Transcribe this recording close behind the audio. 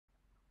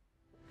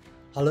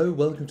Hello,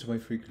 welcome to my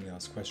frequently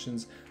asked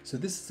questions. So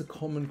this is a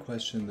common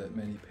question that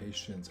many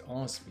patients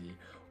ask me.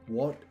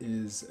 What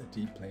is a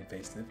deep plane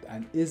facelift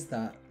and is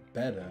that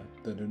better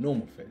than a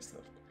normal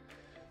facelift?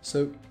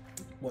 So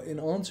in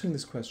answering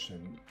this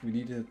question, we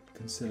need to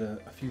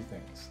consider a few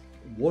things.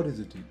 What is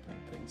a deep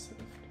plane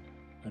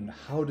facelift and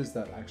how does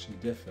that actually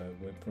differ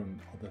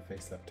from other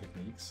facelift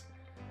techniques?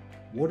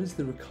 What is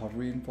the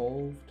recovery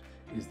involved?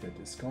 Is there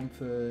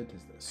discomfort?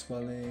 Is there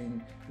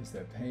swelling? Is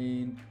there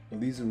pain?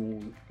 Well, these are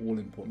all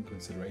important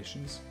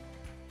considerations.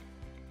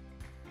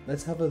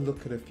 Let's have a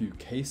look at a few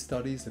case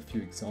studies, a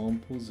few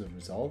examples of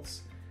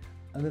results.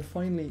 And then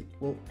finally,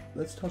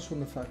 let's touch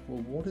on the fact,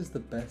 what is the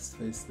best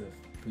facelift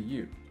for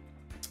you?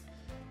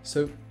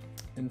 So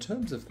in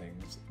terms of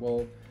things,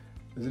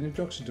 as an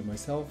introduction to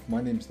myself,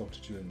 my name is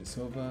Dr. Julian De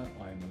Silva.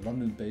 I'm a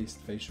London-based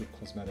facial,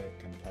 cosmetic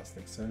and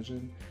plastic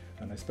surgeon,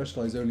 and I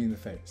specialize only in the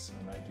face,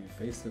 and I do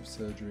facelift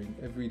surgery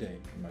every day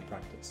in my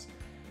practice.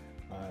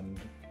 And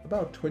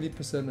about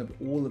 20% of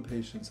all the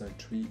patients I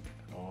treat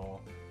are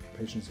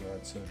patients who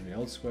had surgery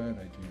elsewhere, and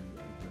I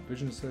do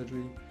vision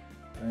surgery,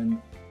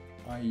 and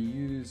I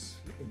use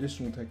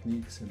additional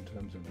techniques in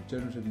terms of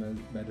regenerative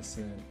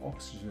medicine,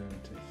 oxygen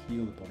to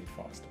heal the body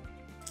faster.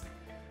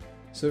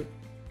 So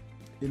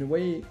in a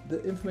way,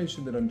 the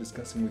information that I'm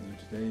discussing with you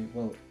today,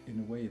 in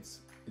a way it's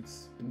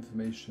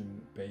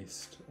information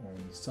based on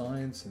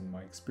science and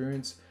my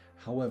experience.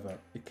 However,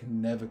 it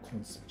can never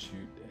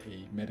constitute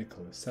a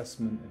medical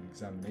assessment and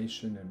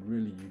examination, and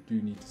really you do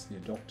need to see a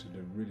doctor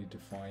to really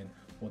define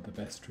what the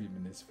best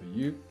treatment is for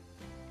you.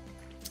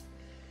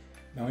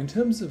 Now, in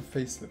terms of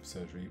facelift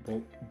surgery,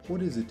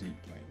 what is a deep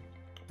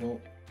plane?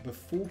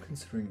 Before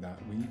considering that,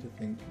 we need to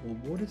think,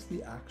 what is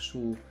the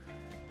actual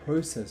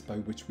process by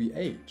which we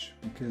age?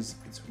 Because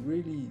it's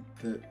really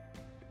the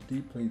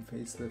deep plane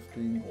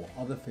facelifting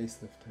or other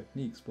facelift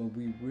techniques,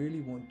 we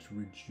really want to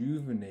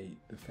rejuvenate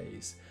the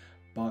face,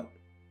 but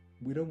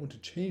we don't want to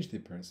change the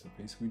appearance of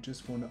the face. We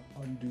just want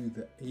to undo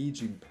the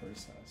aging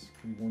process.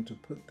 We want to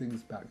put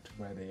things back to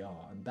where they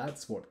are, and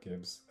that's what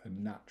gives a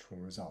natural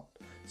result.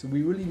 So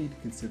we really need to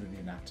consider the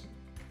anatomy.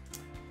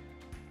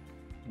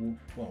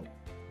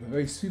 The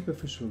very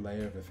superficial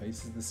layer of the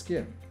face is the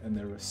skin, and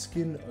there are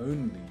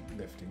skin-only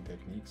lifting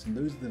techniques, and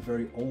those are the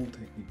very old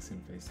techniques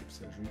in facelift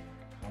surgery.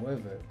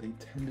 However, they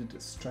tended to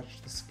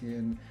stretch the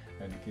skin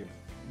and give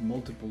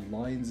multiple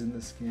lines in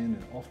the skin,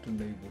 and often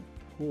they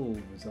would pull,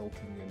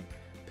 resulting in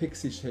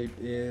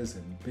pixie-shaped ears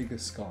and bigger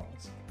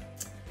scars.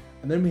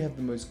 And then we have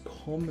the most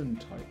common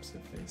types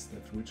of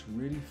facelift, which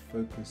really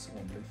focus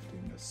on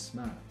lifting the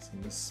SMAS.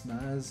 And the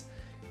SMAS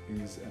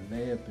is a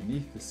layer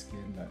beneath the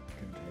skin that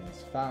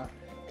contains fat,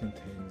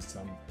 contains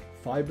some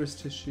fibrous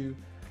tissue,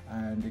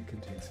 and it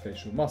contains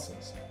facial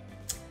muscles.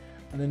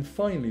 And then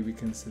finally, we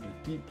consider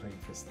deep plane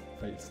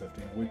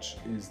facelifting, which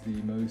is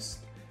the most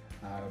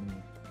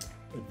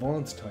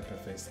advanced type of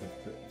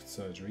facelift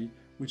surgery,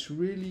 which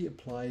really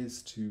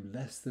applies to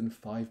less than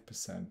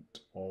 5%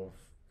 of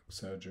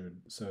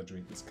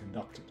surgery that's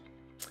conducted.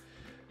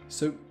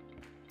 So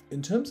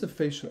in terms of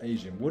facial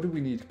aging, what do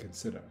we need to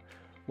consider?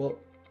 There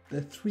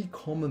are three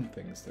common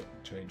things that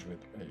change with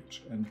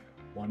age, and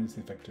one is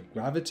the effect of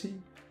gravity,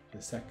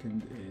 the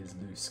second is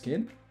loose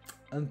skin,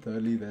 and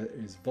thirdly there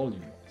is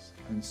volume loss.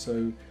 And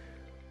so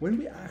when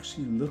we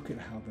actually look at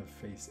how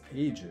the face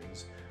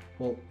ages,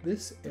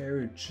 this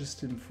area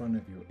just in front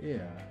of your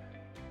ear,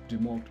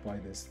 demarked by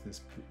this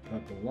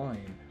purple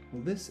line,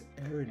 this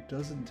area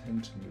doesn't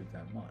tend to move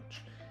that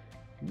much.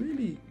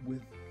 Really,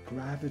 with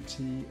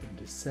gravity and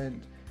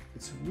descent,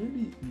 it's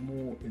really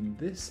more in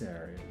this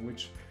area,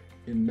 which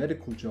in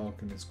medical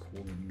jargon is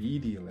called the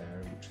medial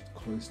area, which is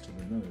close to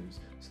the nose.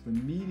 So the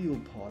medial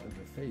part of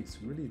the face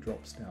really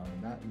drops down,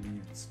 and that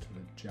leads to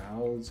the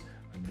jowls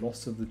and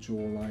loss of the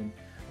jawline,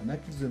 and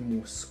that gives a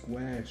more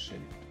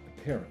square-shaped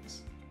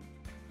appearance.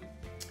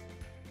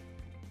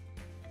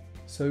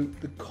 So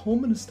the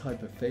commonest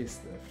type of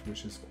facelift,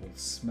 which is called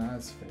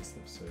SMAS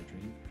facelift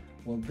surgery,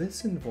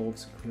 this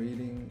involves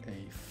creating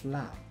a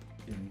flap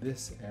in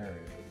this area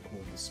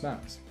called the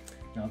SMAS.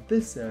 Now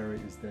this area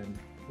is then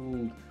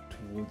pulled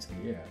towards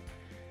the ear.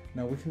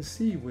 Now we can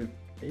see with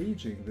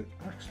aging that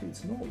actually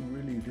it's not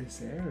really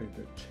this area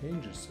that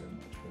changes so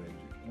much with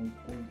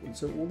aging.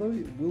 So although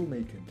it will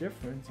make a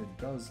difference, it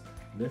does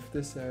lift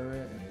this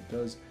area and it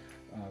does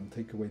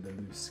take away the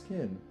loose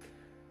skin,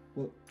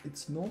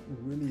 it's not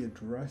really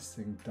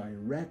addressing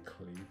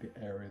directly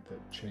the area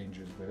that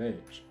changes with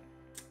age.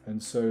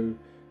 And so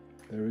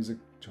there is a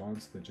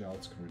chance the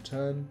jowls can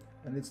return,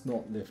 and it's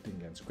not lifting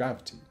against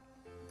gravity.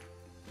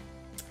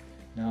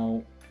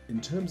 Now, in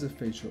terms of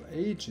facial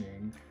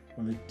aging,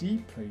 a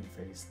deep plane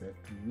facelift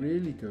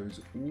really goes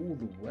all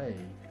the way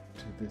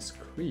to this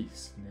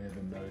crease near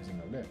the nose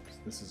and the lips.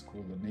 This is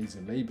called the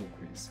nasolabial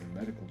crease in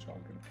medical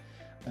jargon,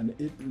 and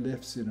it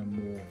lifts in a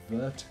more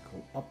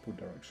vertical upward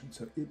direction.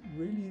 So it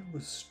really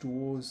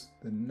restores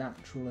the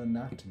natural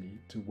anatomy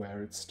to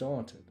where it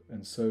started.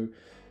 And so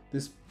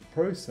this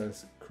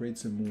process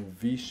creates a more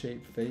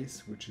V-shaped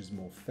face, which is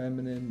more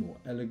feminine, more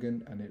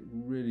elegant, and it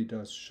really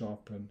does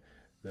sharpen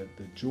the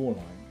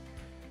jawline.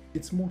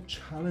 it's more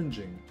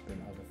challenging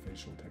than other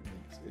facial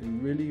techniques.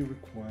 It really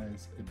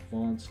requires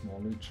advanced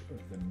knowledge of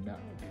the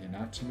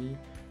anatomy,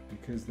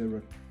 because there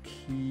are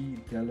key,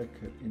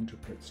 delicate,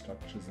 intricate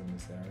structures in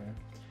this area.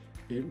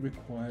 It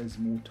requires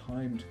more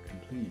time to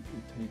complete.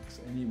 It takes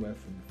anywhere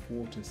from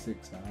 4 to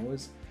 6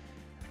 hours,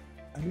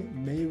 and it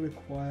may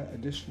require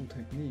additional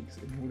techniques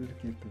in order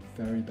to get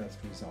the very best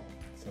result,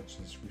 such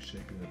as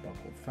reshaping the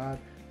buccal fat,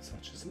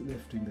 such as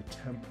lifting the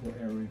temporal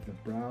area of the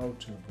brow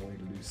to avoid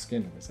loose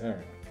skin in this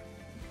area.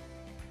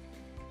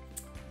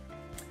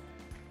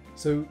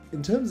 So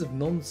in terms of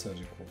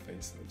non-surgical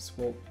facelifts,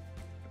 well,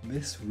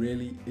 this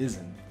really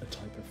isn't a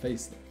type of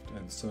facelift,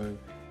 and so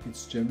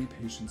it's generally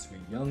patients who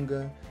are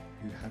younger,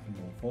 who have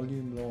more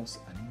volume loss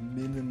and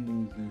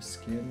minimal loose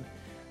skin,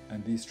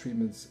 and these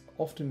treatments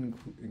often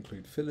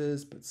include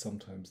fillers, but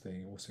sometimes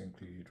they also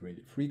include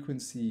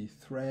radiofrequency,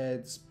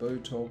 threads,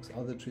 Botox,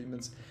 other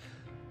treatments.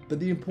 But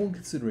the important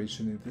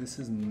consideration is this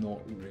is not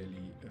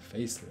really a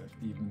facelift,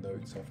 even though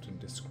it's often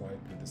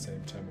described with the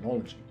same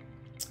terminology.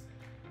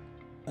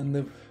 And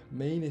the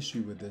main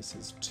issue with this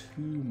is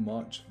too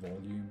much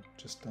volume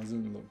just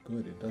doesn't look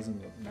good. It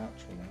doesn't look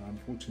natural, and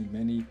unfortunately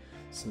many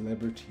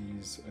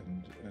celebrities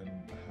and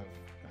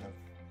have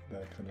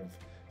their kind of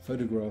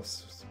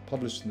photographs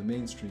published in the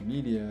mainstream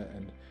media,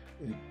 and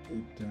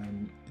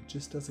it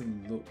just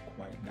doesn't look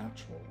quite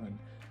natural. And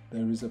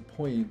there is a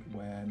point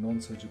where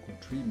non-surgical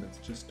treatments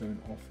just don't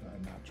offer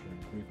a natural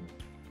improvement.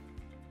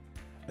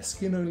 A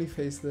skin-only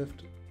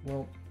facelift,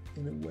 well,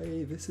 in a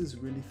way, this is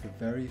really for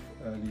very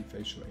early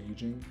facial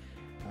aging,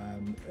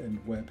 and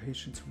where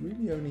patients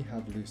really only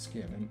have loose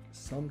skin. And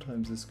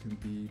sometimes this can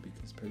be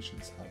because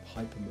patients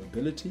have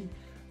hypermobility,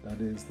 that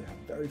is, they have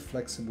very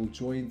flexible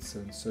joints,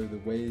 and so the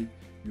way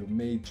you're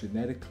made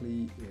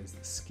genetically is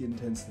the skin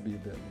tends to be a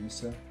bit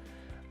looser.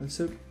 And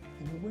so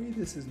in a way,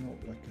 this is not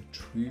like a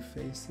true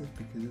facelift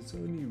because it's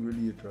only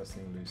really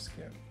addressing loose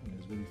skin and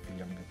is really for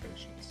younger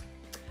patients.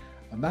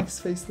 A max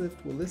facelift,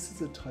 well, this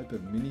is a type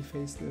of mini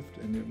facelift,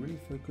 and it really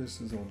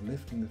focuses on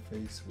lifting the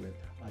face with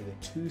either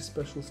 2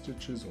 special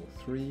stitches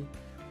or 3.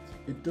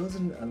 It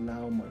doesn't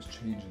allow much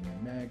change in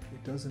the neck.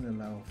 It doesn't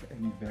allow for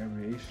any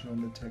variation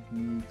on the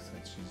technique,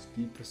 such as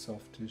deeper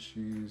soft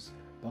tissues,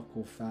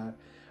 buccal fat.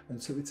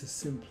 And so it's a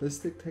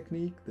simplistic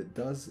technique that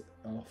does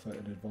offer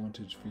an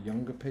advantage for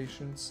younger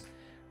patients,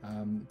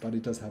 but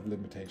it does have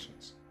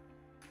limitations.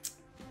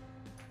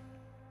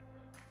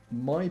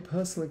 My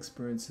personal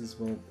experience is,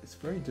 well, it's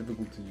very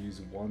difficult to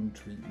use one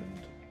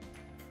treatment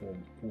for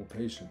all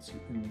patients.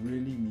 It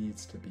really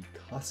needs to be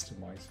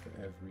customized for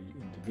every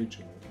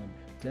individual, and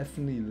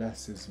definitely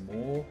less is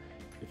more.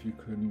 If you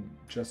can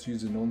just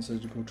use a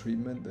non-surgical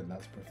treatment, then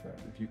that's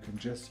preferred. If you can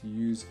just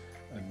use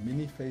a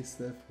mini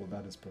facelift, well,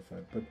 that is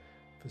preferred. But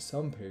for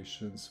some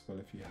patients, well,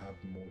 if you have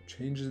more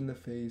changes in the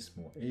face,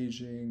 more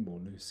aging, more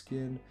loose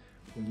skin,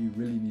 well, you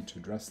really need to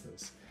address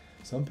this.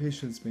 Some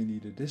patients may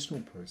need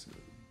additional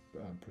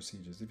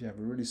procedures. If you have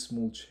a really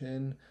small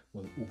chin,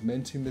 well,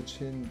 augmenting the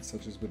chin,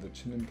 such as with a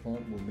chin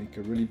implant, will make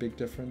a really big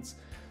difference.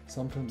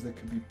 Sometimes they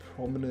can be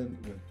prominent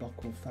with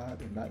buccal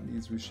fat, and that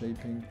needs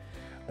reshaping.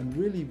 And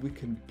really, we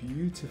can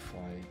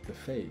beautify the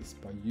face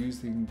by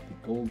using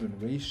the golden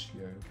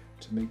ratio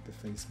to make the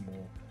face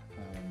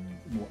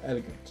more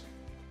elegant.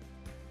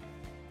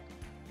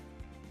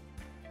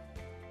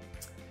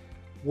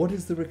 What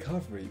is the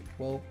recovery?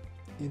 Well,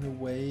 in a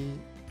way,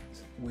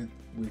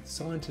 with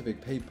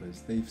scientific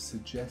papers, they've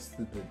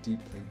suggested that deep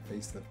plane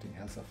facelifting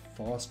has a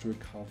faster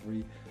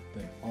recovery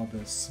than other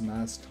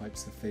SMAS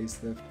types of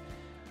facelift.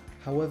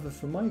 However,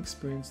 from my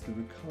experience, the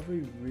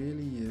recovery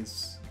really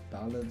is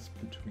balanced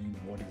between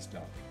what is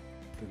done.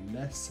 The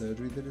less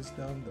surgery that is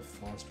done, the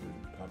faster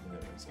recovery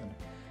there is. And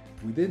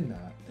within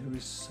that, there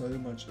is so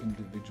much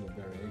individual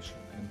variation.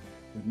 And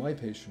with my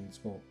patients,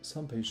 well,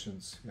 some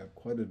patients who have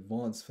quite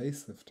advanced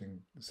facelifting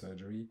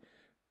surgery,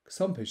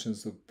 some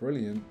patients look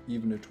brilliant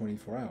even at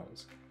 24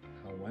 hours.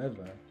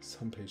 However,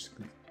 some patients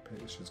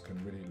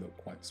can really look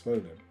quite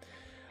swollen.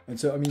 And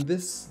so, I mean,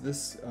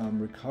 this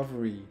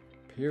recovery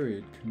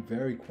period can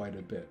vary quite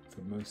a bit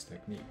for most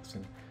techniques.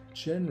 And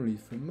generally,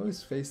 for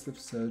most facelift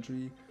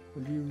surgery,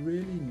 well, you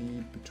really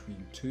need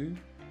between 2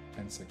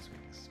 and 6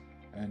 weeks.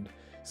 And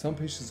some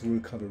patients will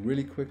recover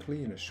really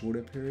quickly in a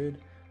shorter period.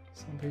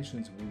 Some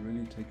patients will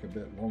really take a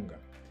bit longer.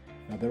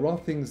 Now, there are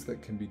things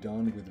that can be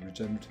done with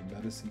regenerative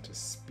medicine to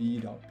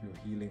speed up your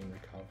healing and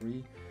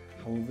recovery.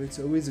 However, it's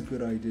always a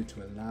good idea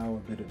to allow a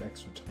bit of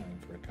extra time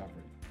for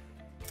recovery.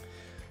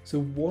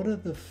 So what are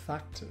the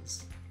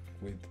factors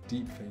with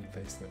deep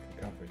facelift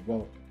recovery?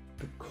 Well,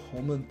 the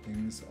common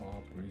things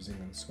are bruising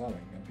and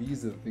swelling, and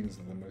these are the things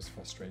that are the most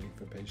frustrating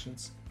for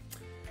patients.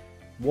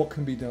 What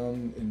can be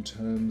done in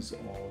terms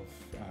of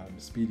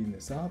speeding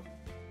this up?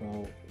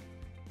 Well,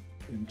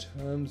 in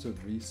terms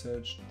of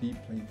research, deep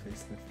plane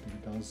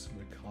facelifting does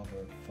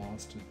recover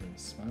faster than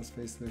SMAS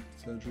facelift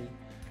surgery.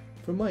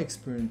 From my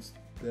experience,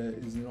 there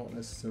is not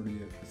necessarily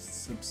a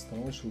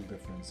substantial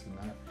difference in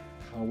that.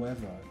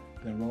 However,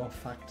 there are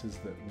factors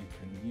that we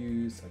can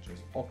use, such as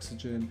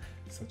oxygen,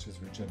 such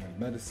as regenerative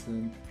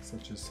medicine,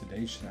 such as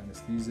sedation,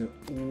 anesthesia,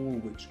 all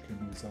which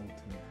can result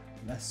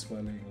in less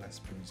swelling, less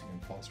bruising,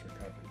 and fast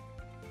recovery.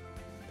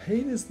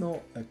 Pain is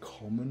not a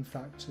common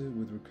factor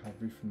with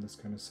recovery from this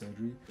kind of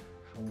surgery.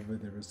 However,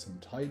 there is some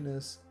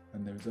tightness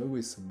and there is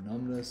always some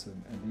numbness,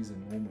 and these are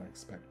normal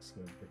aspects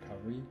of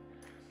recovery.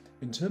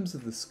 In terms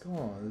of the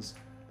scars,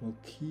 well,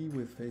 key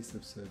with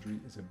facelift surgery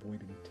is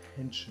avoiding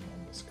tension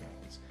on the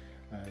scars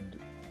and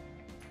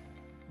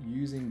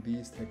using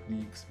these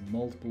techniques,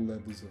 multiple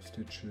levels of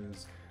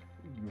stitches,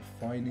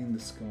 refining the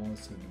scars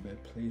so that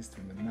they're placed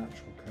in the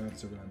natural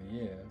curves around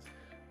the ears.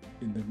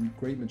 In the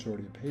great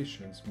majority of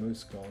patients,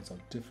 most scars are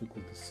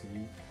difficult to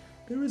see.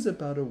 There is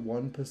about a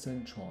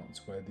 1%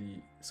 chance where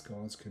the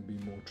scars can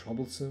be more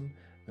troublesome,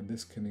 and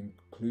this can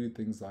include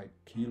things like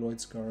keloid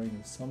scarring,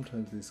 and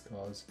sometimes these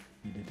scars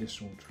need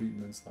additional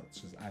treatments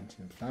such as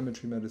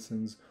anti-inflammatory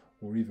medicines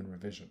or even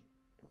revision.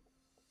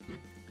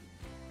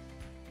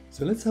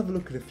 So let's have a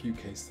look at a few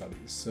case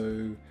studies.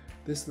 So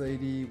this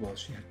lady, well,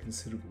 she had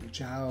considerable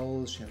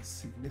jowls, she had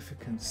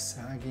significant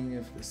sagging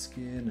of the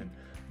skin and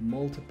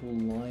multiple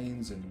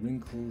lines and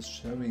wrinkles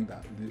showing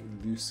that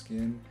loose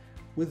skin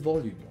with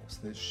volume loss.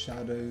 There's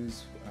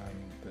shadows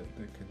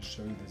that can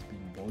show there's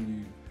been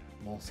volume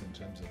loss in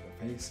terms of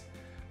the face.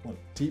 Well,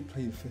 deep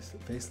plane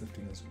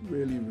facelifting has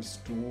really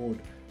restored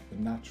the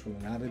natural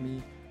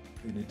anatomy.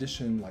 In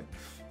addition, like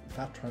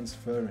fat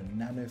transfer and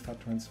nano fat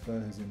transfer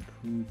has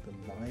improved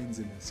the lines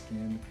in the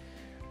skin.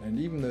 And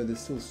even though there's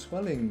still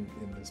swelling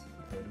in this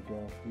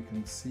photograph, we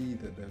can see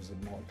that there's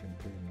a marked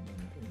improvement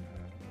in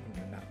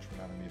the natural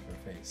anatomy of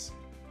her face.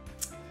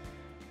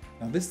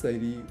 Now this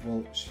lady,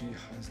 well, she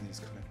has these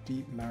kind of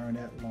deep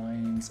marionette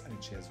lines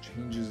and she has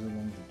changes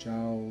along the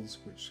jowls,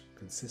 which are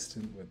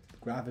consistent with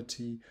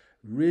gravity,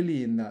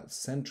 really in that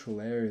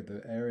central area,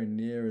 the area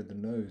nearer the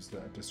nose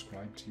that I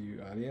described to you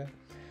earlier.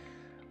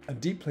 And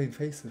deep plane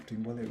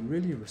facelifting, well, it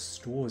really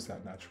restores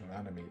that natural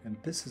anatomy, and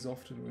this is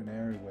often an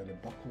area where the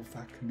buccal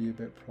fat can be a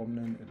bit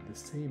prominent. At the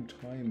same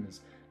time as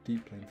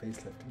deep plane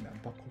facelifting,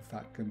 that buccal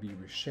fat can be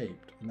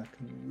reshaped, and that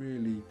can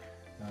really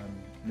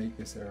make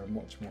this area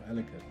much more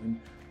elegant.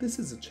 And this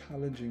is a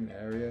challenging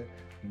area,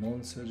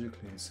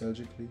 non-surgically and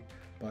surgically,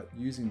 but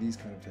using these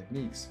kind of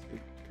techniques,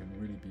 it can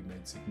really be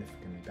made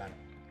significantly better.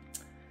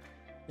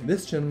 In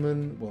this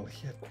gentleman, well,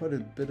 he had quite a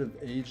bit of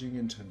aging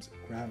in terms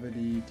of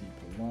gravity,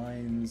 deeper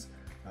lines,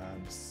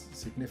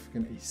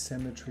 significant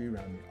asymmetry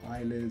around the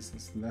eyelids.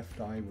 This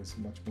left eye was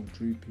much more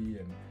droopy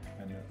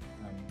and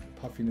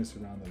puffiness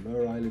around the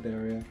lower eyelid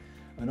area.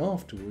 And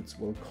afterwards,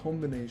 well, a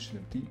combination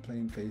of deep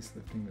plane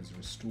facelifting has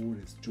restored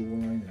his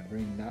jawline in a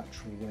very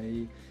natural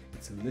way.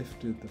 It's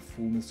lifted the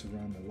fullness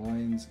around the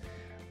lines.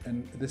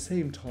 And at the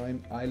same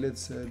time, eyelid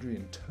surgery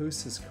and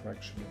ptosis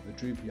correction of the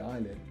droopy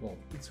eyelid, well,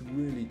 it's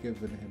really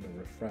given him a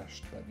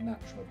refreshed but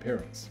natural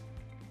appearance.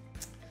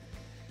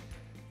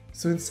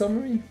 So in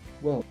summary,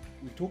 well,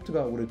 we've talked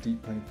about what a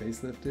deep plane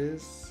facelift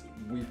is.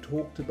 We've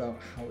talked about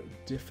how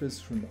it differs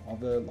from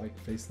other like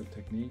facelift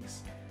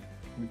techniques.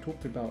 We've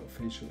talked about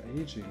facial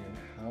aging and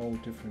how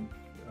different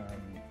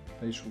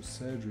facial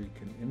surgery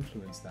can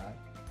influence that.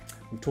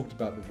 We've talked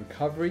about the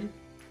recovery,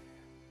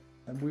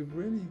 and we've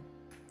really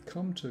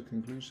come to a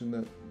conclusion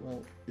that,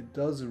 well, it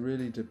does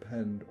really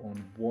depend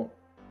on what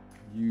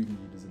you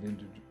need as an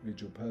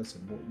individual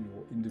person, what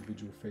your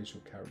individual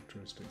facial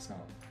characteristics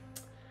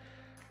are.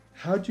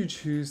 How do you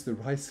choose the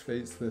right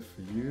facelift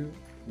for you?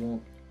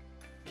 Well,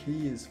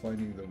 key is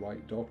finding the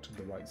right doctor,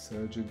 the right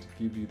surgeon to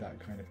give you that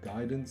kind of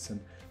guidance, and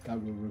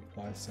that will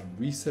require some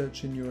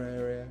research in your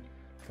area,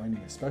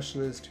 finding a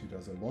specialist who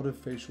does a lot of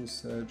facial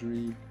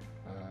surgery,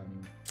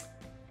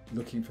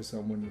 looking for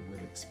someone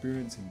with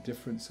experience in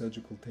different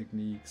surgical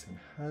techniques and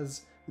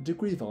has a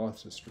degree of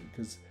artistry,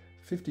 because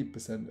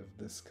 50% of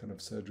this kind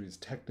of surgery is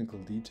technical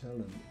detail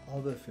and the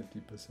other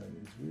 50%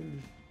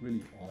 is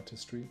really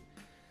artistry.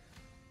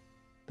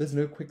 There's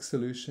no quick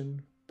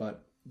solution,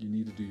 but you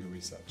need to do your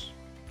research.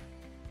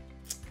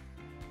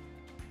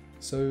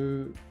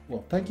 So,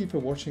 well, thank you for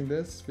watching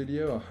this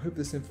video. I hope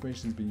this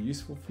information has been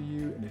useful for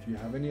you, and if you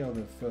have any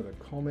other further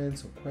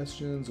comments or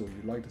questions, or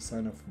you'd like to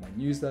sign up for my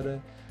newsletter,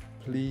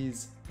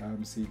 please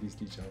see these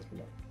details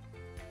below.